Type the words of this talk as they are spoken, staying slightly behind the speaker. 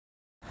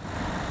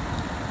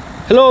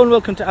Hello and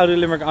welcome to Audi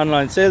Limerick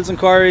online sales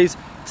inquiries.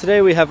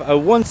 Today we have a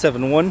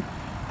 171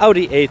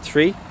 Audi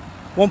A3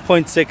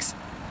 1.6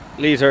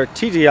 litre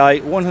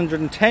TDI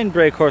 110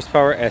 brake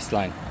horsepower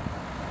S-Line.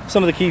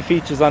 Some of the key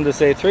features on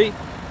this A3: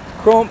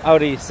 chrome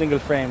Audi single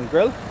frame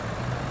grille,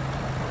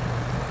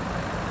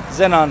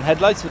 xenon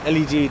headlights with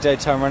LED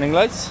daytime running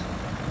lights,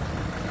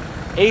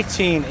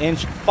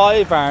 18-inch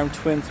 5-arm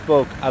twin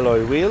spoke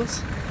alloy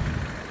wheels,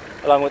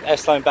 along with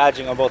S-Line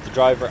badging on both the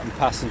driver and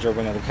passenger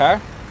wing of the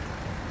car.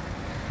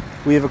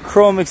 We have a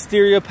chrome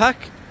exterior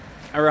pack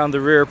around the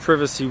rear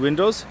privacy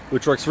windows,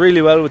 which works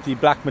really well with the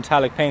black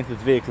metallic paint that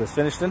the vehicle is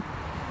finished in.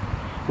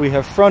 We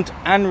have front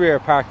and rear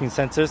parking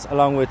sensors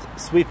along with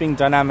sweeping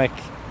dynamic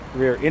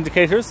rear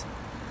indicators.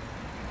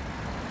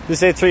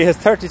 This A3 has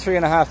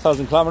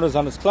 33,500 kilometers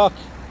on its clock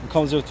and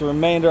comes with the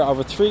remainder of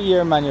a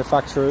 3-year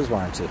manufacturer's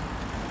warranty.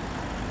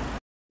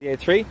 The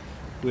A3,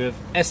 we have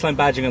S-Line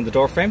badging on the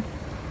door frame,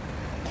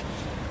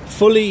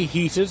 fully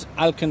heated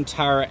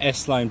Alcantara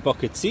S-Line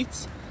bucket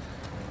seats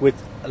with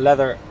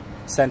leather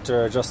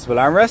center adjustable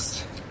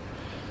armrest,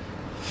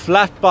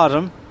 flat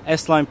bottom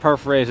S-Line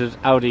perforated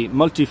Audi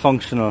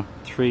multifunctional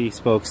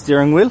 3-spoke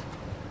steering wheel,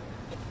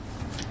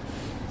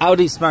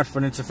 Audi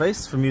smartphone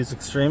interface for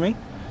music streaming,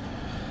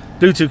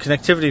 Bluetooth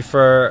connectivity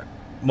for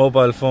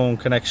mobile phone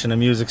connection and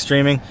music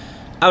streaming,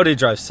 Audi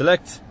Drive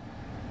Select,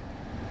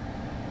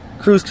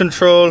 cruise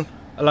control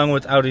along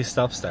with Audi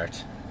stop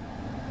start.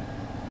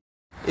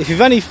 If you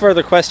have any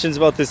further questions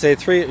about this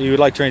A3 or you would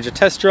like to arrange a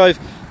test drive,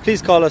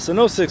 please call us on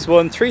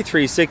 061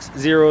 336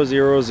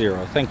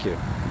 000. Thank you.